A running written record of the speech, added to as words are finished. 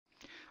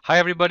Hi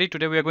everybody,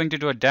 today we are going to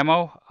do a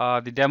demo.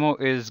 The demo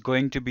is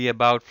going to be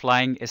about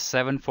flying a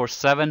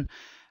 747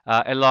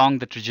 along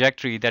the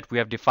trajectory that we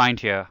have defined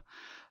here.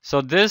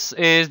 So this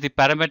is the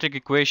parametric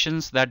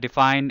equations that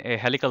define a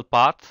helical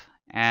path,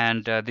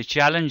 and the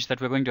challenge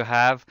that we're going to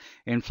have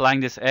in flying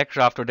this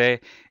aircraft today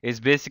is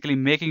basically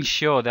making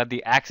sure that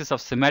the axis of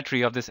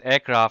symmetry of this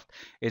aircraft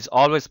is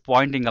always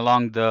pointing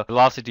along the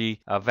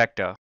velocity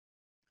vector.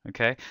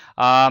 Okay,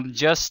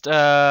 just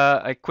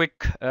a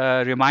quick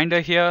reminder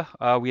here.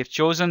 We have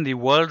chosen the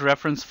world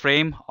reference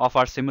frame of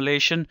our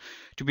simulation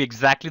to be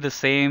exactly the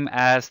same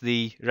as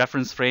the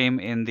reference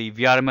frame in the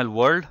VRML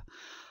world.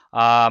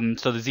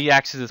 So the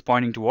z-axis is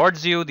pointing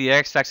towards you, the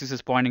x-axis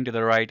is pointing to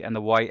the right, and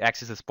the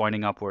y-axis is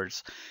pointing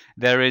upwards.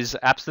 There is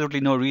absolutely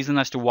no reason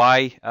as to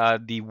why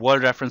the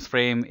world reference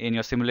frame in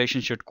your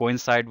simulation should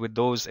coincide with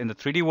those in the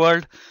 3D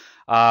world.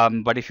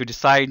 But if you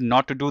decide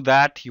not to do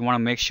that, you want to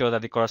make sure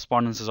that the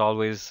correspondence is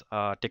always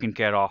taken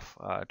care of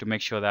to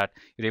make sure that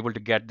you're able to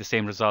get the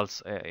same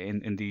results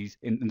in the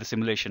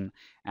simulation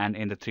and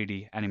in the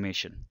 3D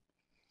animation.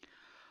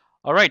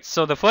 All right,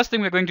 so the first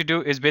thing we're going to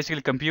do is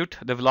basically compute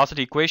the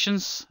velocity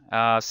equations.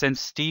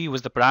 Since t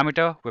was the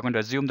parameter, we're going to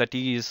assume that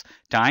t is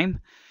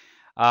time.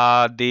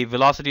 The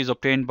velocity is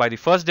obtained by the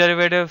first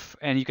derivative,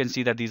 and you can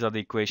see that these are the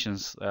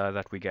equations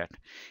that we get.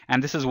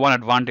 And this is one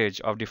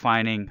advantage of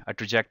defining a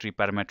trajectory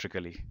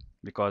parametrically,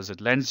 because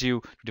it lends you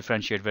to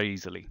differentiate very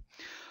easily.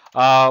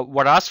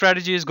 What our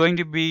strategy is going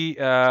to be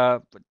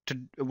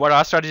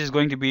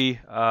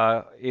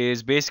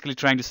is basically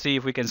trying to see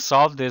if we can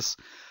solve this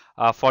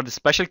for the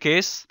special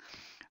case.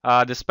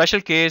 The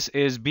special case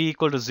is b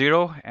equal to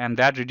 0, and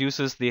that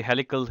reduces the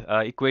helical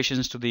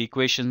equations to the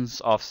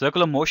equations of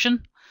circular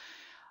motion.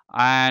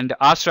 And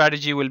our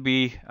strategy will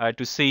be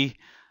to see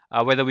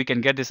whether we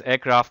can get this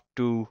aircraft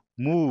to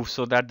move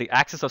so that the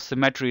axis of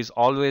symmetry is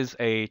always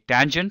a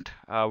tangent,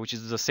 which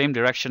is the same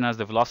direction as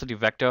the velocity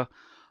vector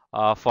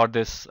for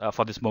this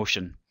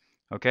motion.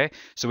 Okay,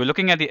 so we're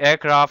looking at the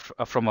aircraft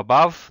from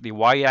above. The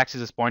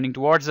y-axis is pointing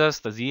towards us,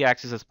 the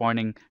z-axis is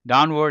pointing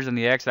downwards, and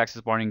the x-axis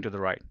is pointing to the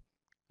right.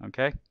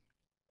 Okay.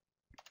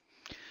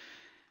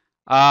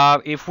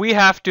 If we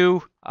have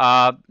to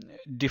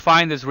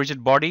define this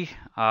rigid body,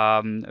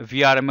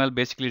 VRML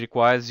basically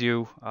requires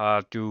you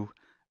to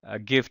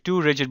give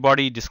two rigid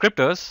body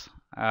descriptors.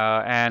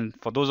 And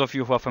for those of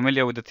you who are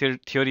familiar with the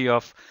theory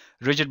of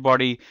rigid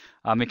body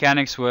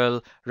mechanics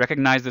will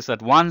recognize this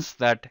at once,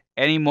 that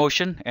any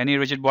motion, any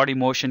rigid body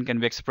motion can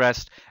be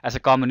expressed as a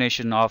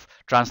combination of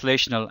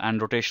translational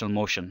and rotational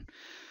motion.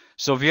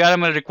 So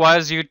VRML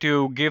requires you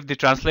to give the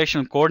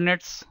translational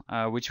coordinates,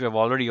 which we have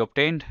already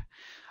obtained.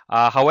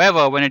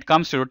 However, when it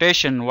comes to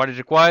rotation, what it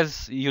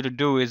requires you to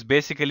do is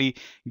basically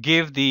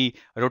give the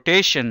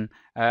rotation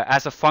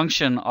as a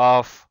function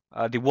of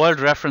the world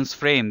reference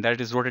frame that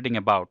it is rotating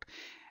about.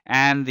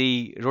 And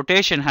the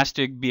rotation has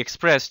to be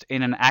expressed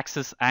in an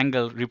axis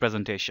angle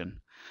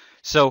representation.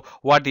 So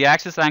what the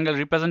axis angle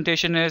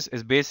representation is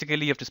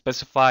basically you have to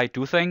specify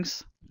two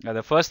things.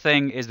 The first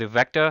thing is the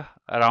vector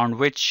around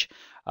which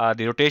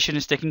the rotation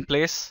is taking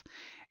place,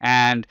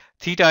 and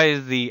theta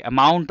is the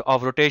amount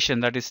of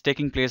rotation that is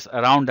taking place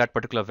around that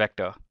particular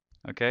vector.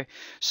 Okay,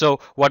 so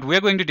what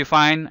we're going to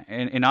define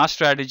in our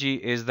strategy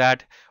is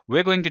that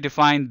we're going to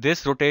define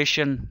this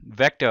rotation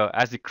vector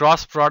as the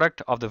cross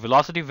product of the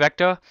velocity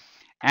vector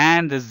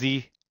and the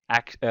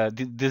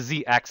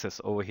z-axis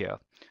over here.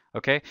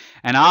 Okay,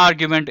 and our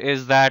argument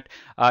is that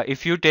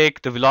if you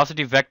take the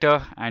velocity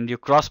vector and you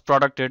cross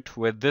product it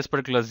with this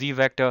particular z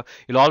vector,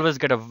 you'll always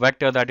get a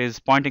vector that is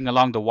pointing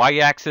along the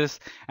y-axis,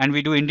 and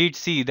we do indeed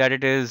see that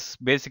it is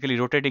basically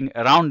rotating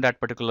around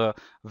that particular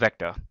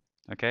vector.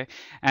 Okay,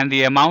 and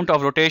the amount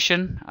of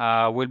rotation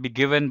will be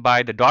given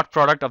by the dot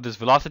product of this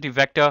velocity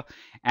vector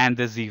and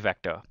the z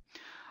vector.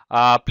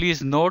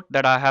 Please note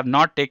that I have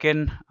not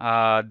taken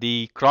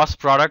the cross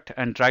product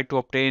and tried to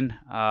obtain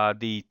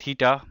the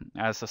theta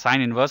as a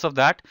sine inverse of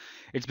that.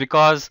 It's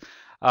because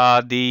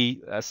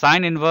the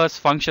sine inverse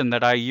function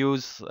that I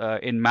use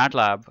in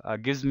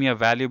MATLAB gives me a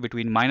value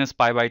between minus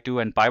pi by 2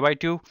 and pi by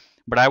 2,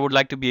 but I would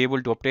like to be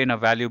able to obtain a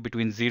value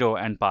between 0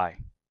 and pi.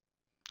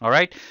 All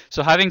right,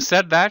 so having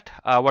said that,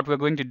 what we're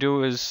going to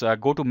do is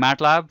go to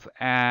MATLAB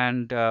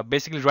and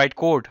basically write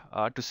code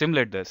to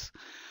simulate this.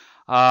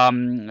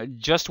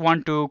 Just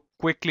want to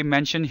quickly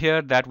mention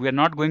here that we are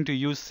not going to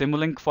use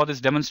Simulink for this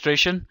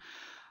demonstration.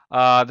 There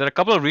are a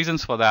couple of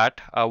reasons for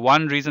that.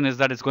 One reason is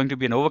that it's going to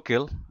be an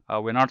overkill.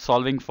 We're not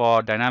solving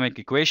for dynamic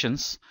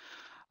equations.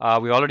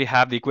 We already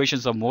have the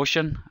equations of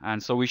motion,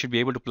 and so we should be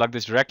able to plug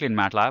this directly in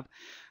MATLAB.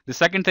 The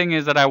second thing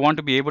is that I want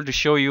to be able to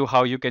show you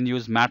how you can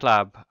use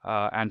MATLAB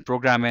and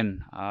program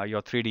in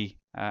your 3D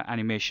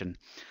animation.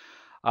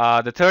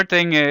 The third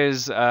thing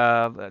is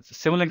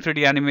Simulink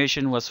 3D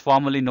animation was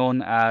formerly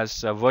known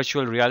as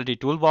Virtual Reality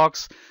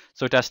Toolbox,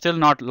 so it has still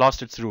not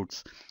lost its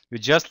roots. You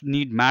just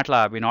need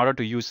MATLAB in order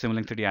to use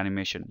Simulink 3D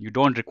animation. You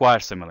don't require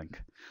Simulink.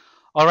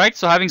 All right,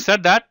 so having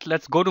said that,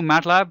 let's go to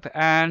MATLAB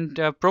and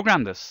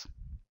program this.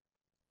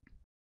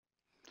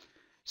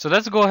 So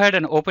let's go ahead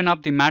and open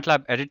up the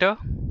MATLAB editor.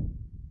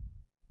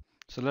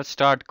 So let's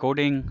start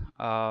coding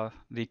the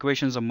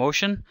equations of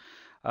motion.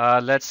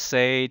 Let's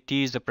say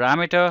t is the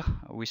parameter.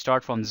 We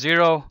start from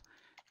 0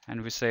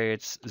 and we say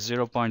it's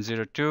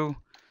 0.02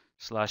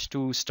 /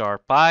 2 star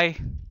pi.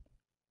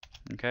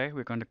 Okay,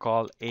 we're going to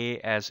call a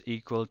as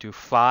equal to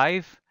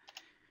 5,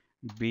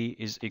 b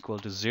is equal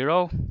to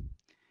 0.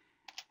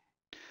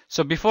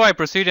 So before I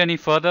proceed any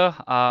further,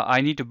 I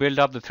need to build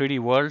up the 3D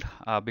world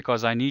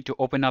because I need to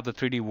open up the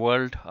 3D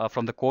world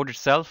from the code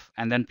itself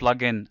and then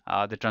plug in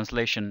the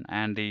translation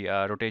and the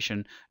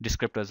rotation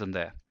descriptors in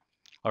there.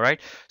 All right.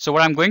 So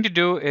what I'm going to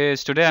do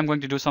is today I'm going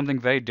to do something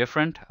very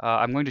different.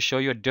 I'm going to show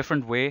you a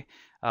different way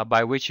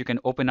by which you can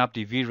open up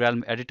the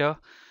VRealm editor.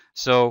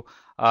 So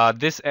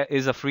this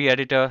is a free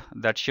editor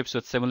that ships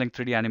with Simulink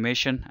 3D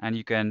animation, and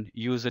you can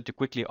use it to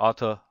quickly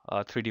author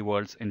 3D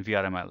worlds in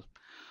VRML.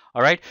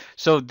 All right,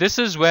 so this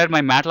is where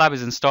my MATLAB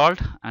is installed.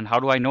 And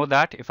how do I know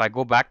that? If I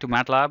go back to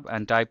MATLAB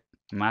and type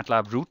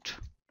MATLAB root,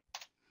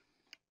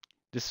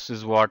 this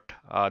is what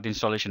the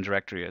installation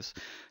directory is.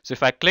 So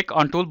if I click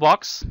on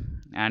Toolbox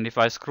and if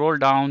I scroll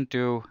down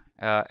to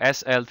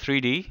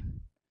SL3D,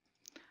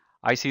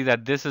 I see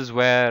that this is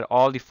where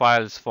all the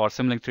files for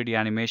Simulink 3D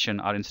animation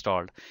are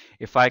installed.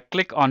 If I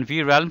click on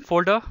VRealm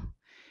folder,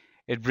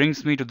 it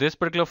brings me to this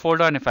particular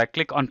folder, and if I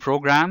click on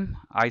program,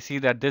 I see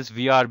that this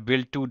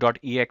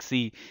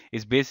vrbuild2.exe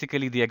is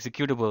basically the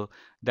executable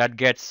that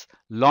gets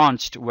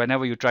launched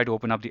whenever you try to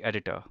open up the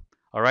editor.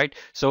 All right,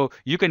 so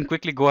you can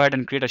quickly go ahead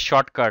and create a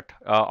shortcut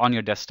on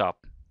your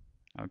desktop.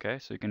 Okay,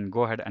 so you can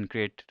go ahead and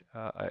create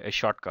a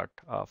shortcut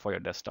for your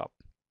desktop.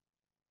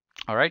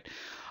 All right,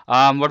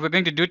 what we're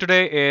going to do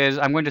today is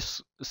I'm going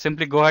to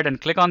simply go ahead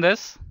and click on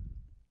this.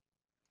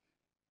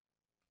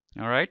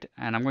 All right,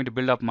 and I'm going to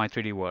build up my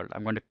 3D world.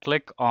 I'm going to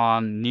click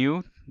on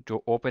new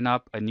to open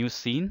up a new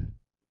scene.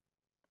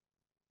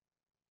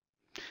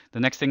 The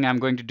next thing I'm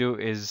going to do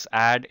is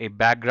add a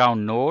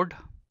background node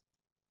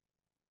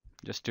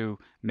just to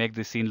make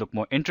the scene look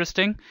more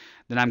interesting.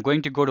 Then I'm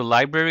going to go to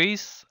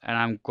libraries and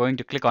I'm going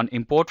to click on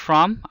import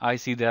from. I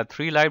see there are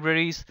 3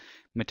 libraries: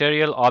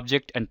 material,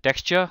 object, and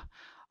texture.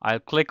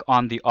 I'll click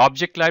on the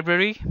object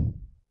library.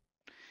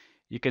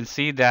 You can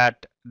see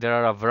that there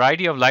are a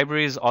variety of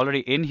libraries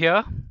already in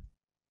here.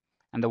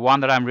 And the one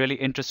that I'm really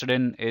interested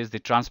in is the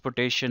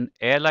transportation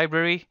air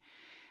library.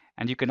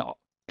 And you can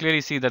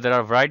clearly see that there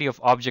are a variety of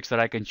objects that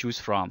I can choose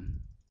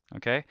from.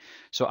 Okay,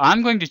 so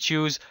I'm going to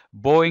choose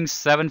Boeing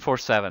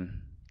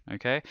 747.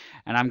 Okay,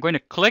 and I'm going to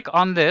click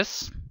on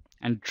this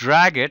and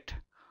drag it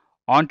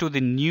onto the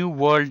new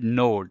world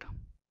node.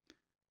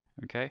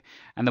 Okay,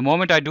 and the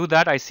moment I do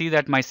that, I see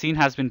that my scene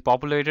has been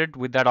populated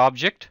with that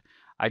object.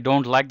 I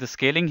don't like the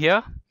scaling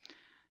here.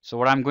 So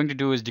what I'm going to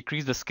do is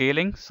decrease the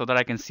scaling so that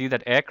I can see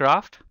that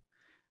aircraft.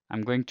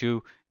 I'm going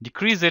to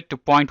decrease it to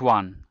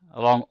 0.1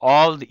 along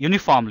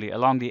uniformly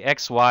along the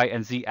X, Y,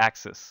 and Z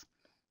axis.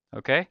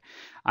 Okay,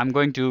 I'm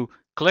going to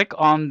click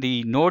on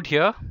the node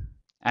here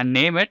and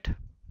name it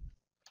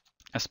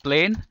as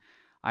plane.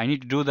 I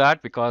need to do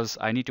that because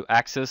I need to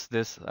access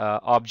this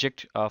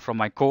object from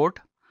my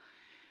code.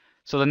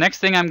 So the next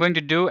thing I'm going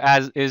to do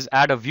is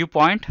add a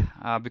viewpoint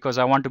because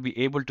I want to be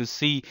able to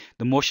see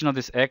the motion of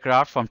this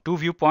aircraft from 2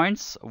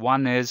 viewpoints.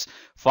 One is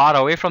far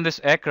away from this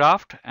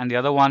aircraft and the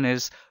other one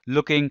is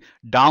looking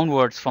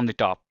downwards from the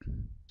top.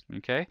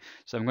 Okay,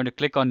 so I'm going to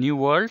click on new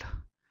world.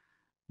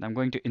 I'm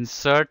going to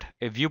insert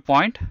a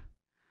viewpoint.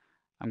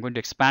 I'm going to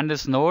expand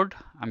this node.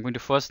 I'm going to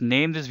first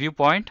name this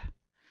viewpoint.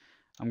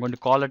 I'm going to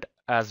call it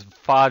as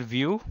far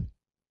view.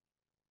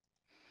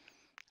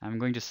 I'm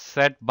going to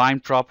set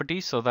bind property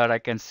so that I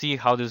can see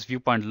how this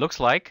viewpoint looks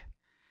like.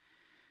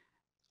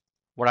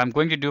 What I'm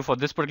going to do for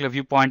this particular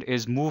viewpoint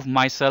is move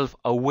myself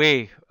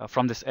away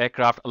from this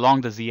aircraft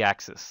along the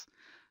z-axis.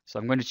 So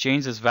I'm going to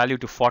change this value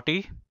to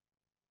 40.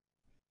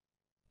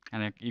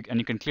 And you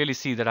can clearly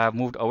see that I have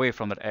moved away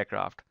from that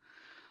aircraft.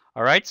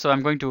 All right, so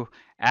I'm going to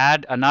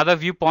add another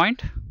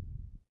viewpoint.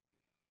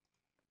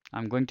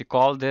 I'm going to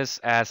call this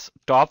as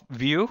top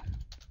view.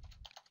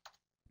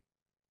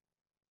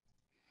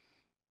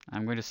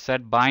 I'm going to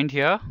set bind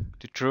here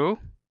to true.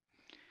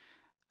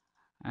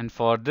 And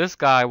for this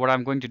guy, what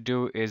I'm going to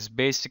do is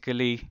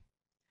basically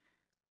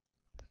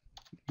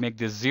make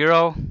this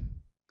 0,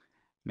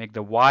 make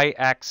the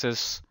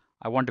y-axis,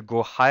 I want to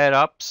go higher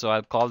up, so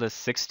I'll call this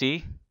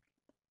 60.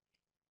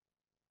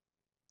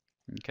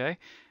 Okay,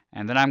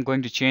 and then I'm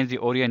going to change the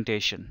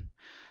orientation.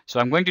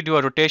 So I'm going to do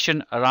a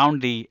rotation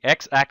around the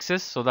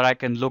x-axis so that I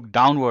can look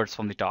downwards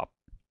from the top.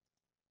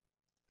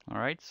 All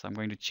right, so I'm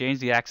going to change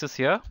the axis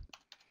here.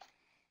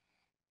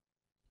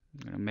 I'm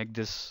going to make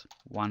this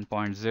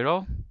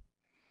 1.0.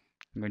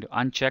 I'm going to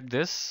uncheck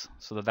this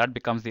so that that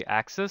becomes the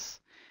axis,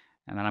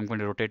 and then I'm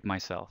going to rotate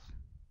myself.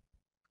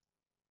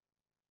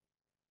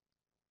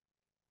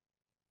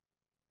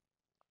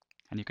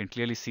 And you can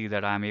clearly see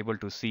that I'm able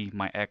to see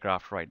my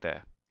aircraft right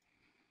there.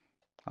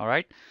 All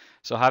right,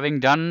 so having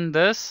done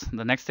this,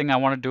 the next thing I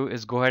want to do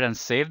is go ahead and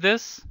save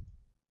this.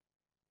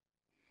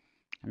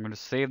 I'm going to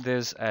save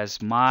this as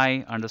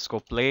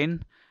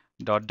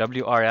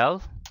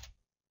my_plane.wrl.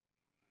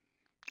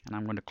 And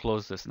I'm going to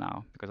close this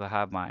now because I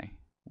have my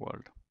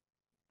world.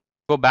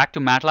 Go back to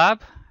MATLAB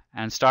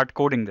and start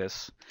coding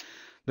this.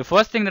 The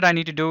first thing that I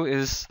need to do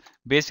is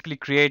basically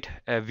create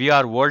a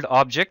VR world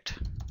object.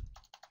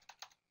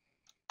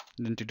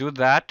 Then to do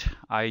that,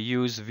 I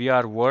use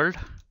VR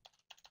world.wrl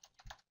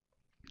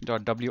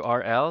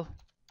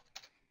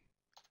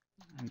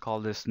and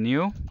call this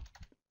new.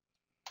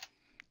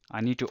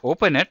 I need to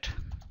open it,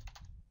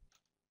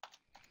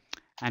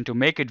 and to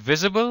make it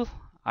visible,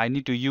 I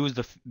need to use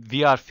the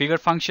VR figure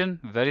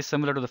function, very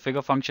similar to the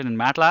figure function in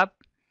MATLAB.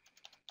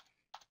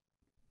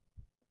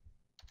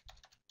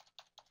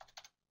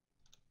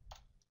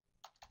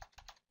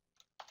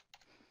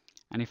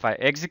 And if I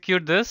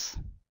execute this,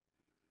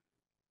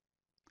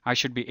 I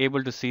should be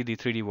able to see the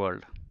 3D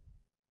world.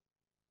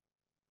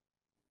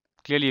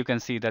 Clearly you can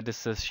see that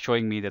this is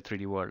showing me the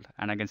 3D world,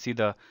 and I can see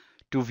the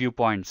 2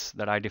 viewpoints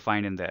that I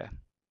defined in there.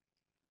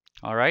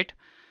 All right.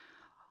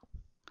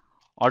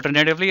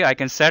 Alternatively, I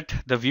can set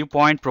the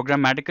viewpoint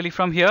programmatically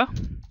from here.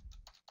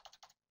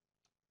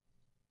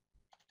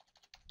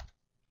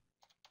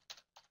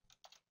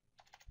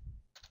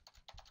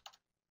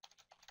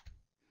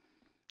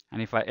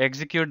 And if I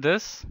execute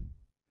this,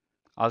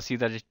 I'll see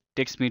that it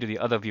takes me to the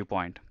other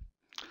viewpoint.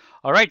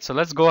 All right, so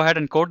let's go ahead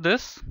and code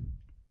this.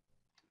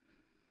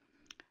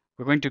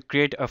 We're going to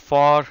create a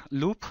for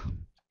loop.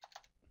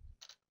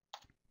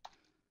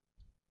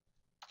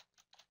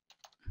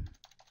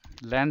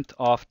 Length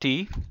of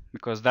t,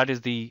 because that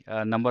is the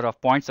number of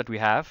points that we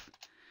have.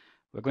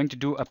 We're going to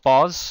do a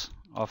pause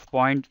of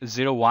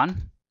 0.01.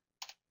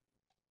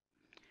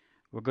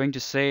 We're going to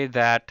say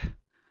that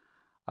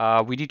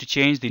we need to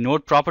change the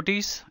node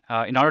properties.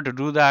 In order to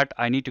do that,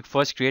 I need to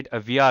first create a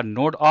VR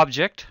node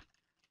object.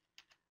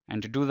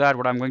 And to do that,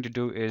 what I'm going to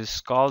do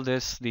is call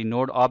this the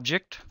node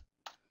object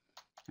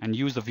and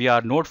use the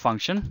VR node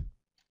function.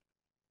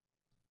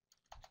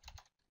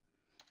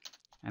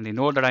 And the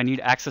node that I need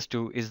access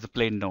to is the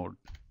plane node.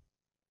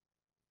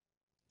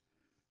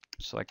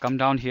 So I come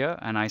down here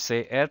and I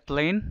say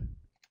airplane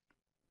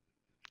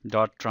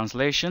dot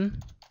translation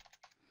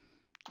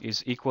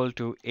is equal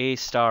to a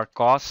star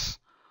cos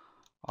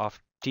of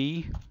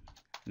t,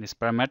 and is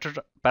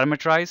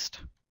parameterized.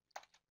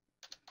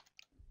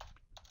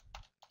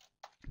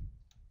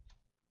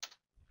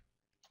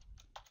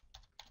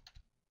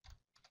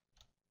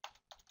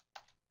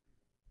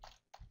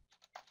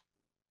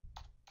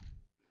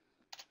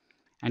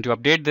 And to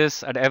update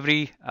this at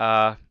every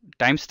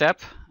time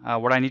step,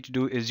 what I need to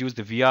do is use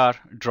the VR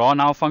draw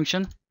now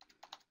function.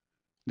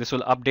 This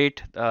will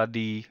update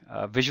the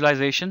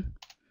visualization.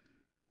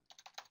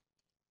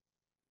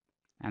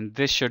 And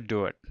this should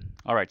do it.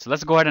 All right, so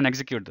let's go ahead and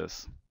execute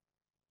this.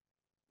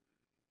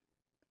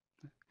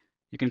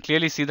 You can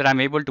clearly see that I'm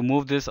able to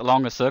move this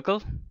along a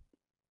circle,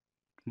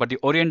 but the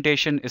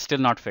orientation is still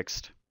not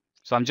fixed.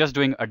 So I'm just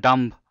doing a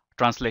dumb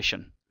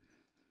translation.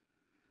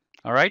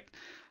 All right.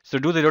 So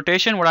to do the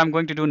rotation, what I'm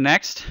going to do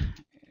next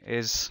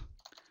is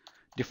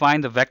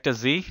define the vector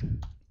z.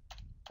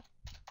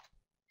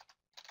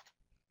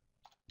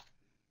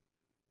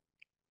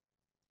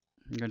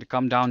 I'm going to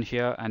come down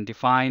here and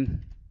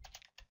define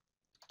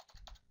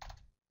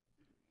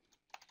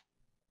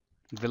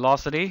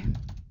velocity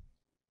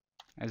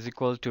is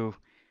equal to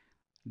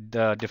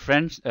the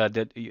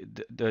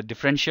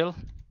differential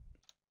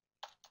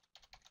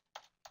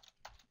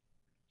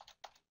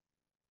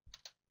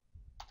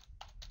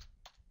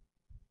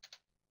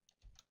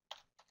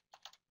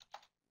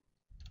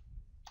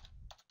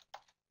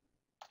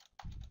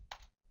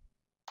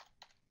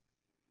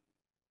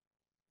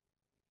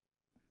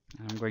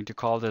I'm going to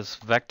call this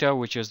vector,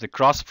 which is the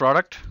cross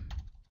product.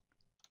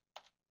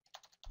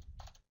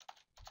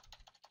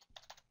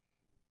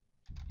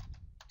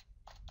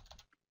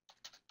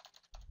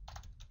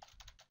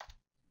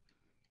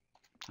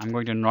 I'm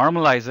going to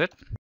normalize it.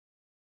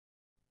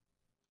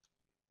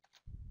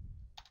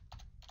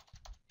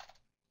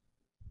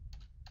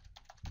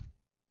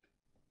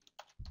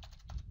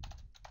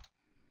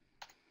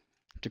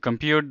 To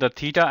compute the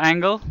theta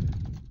angle,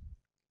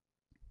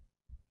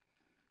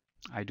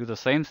 I do the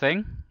same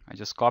thing. I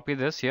just copy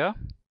this here.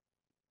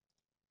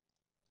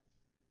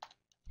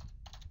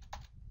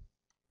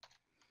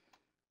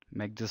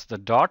 Make this the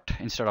dot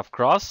instead of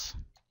cross.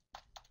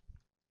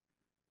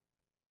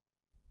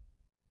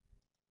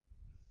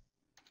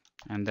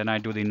 And then I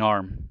do the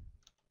norm.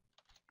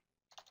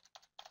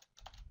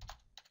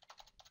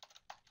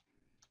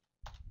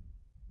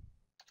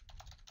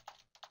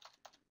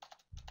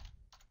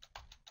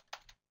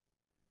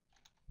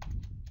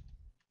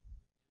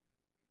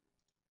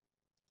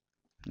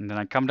 And then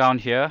I come down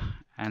here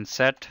and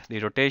set the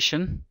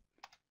rotation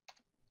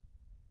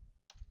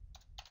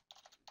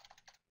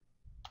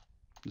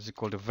is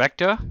equal to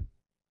vector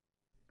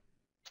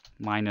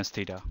minus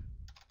theta.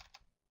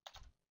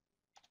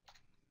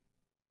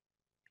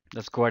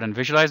 Let's go ahead and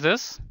visualize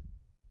this.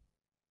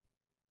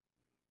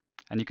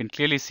 And you can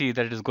clearly see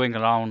that it is going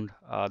around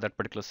that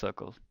particular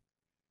circle.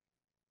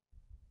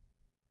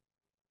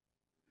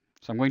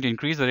 So I'm going to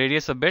increase the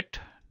radius a bit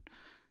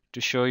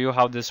to show you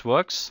how this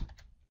works.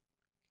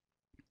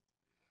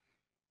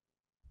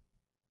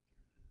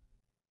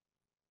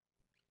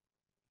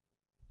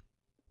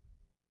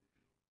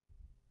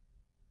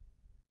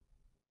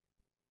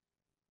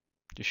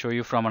 To show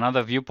you from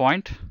another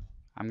viewpoint,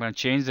 I'm going to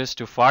change this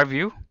to far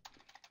view.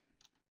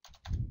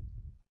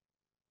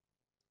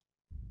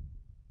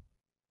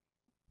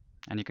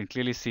 And you can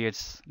clearly see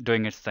it's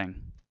doing its thing.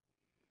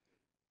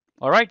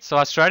 All right, so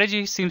our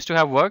strategy seems to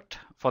have worked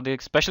for the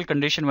special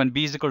condition when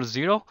b is equal to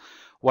 0.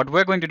 What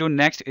we're going to do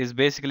next is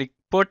basically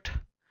put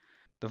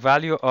the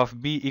value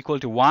of b equal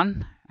to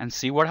 1 and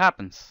see what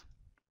happens.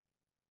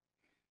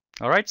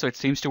 All right, so it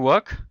seems to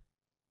work.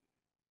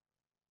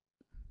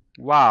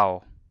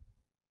 Wow.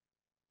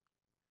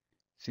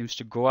 Seems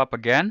to go up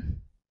again.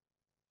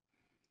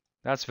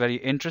 That's very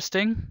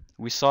interesting.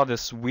 We saw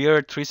this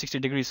weird 360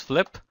 degrees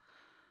flip.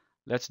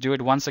 Let's do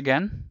it once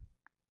again.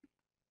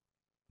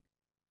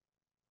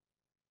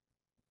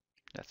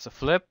 That's a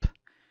flip.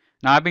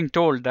 Now, I've been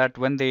told that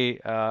when they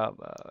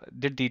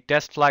did the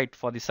test flight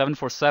for the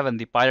 747,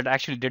 the pilot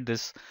actually did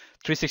this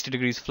 360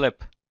 degrees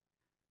flip.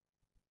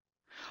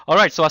 All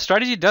right, so our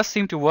strategy does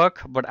seem to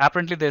work, but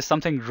apparently there's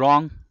something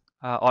wrong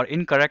or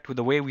incorrect with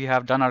the way we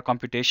have done our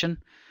computation,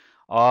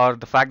 or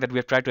the fact that we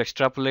have tried to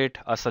extrapolate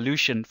a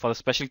solution for the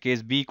special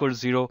case b equals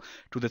 0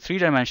 to the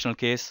three-dimensional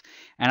case.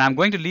 And I'm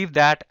going to leave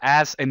that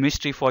as a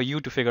mystery for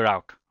you to figure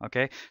out.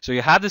 Okay, so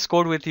you have this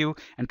code with you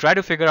and try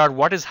to figure out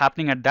what is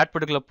happening at that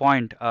particular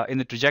point in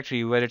the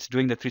trajectory where it's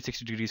doing the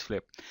 360 degrees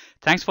flip.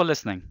 Thanks for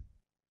listening.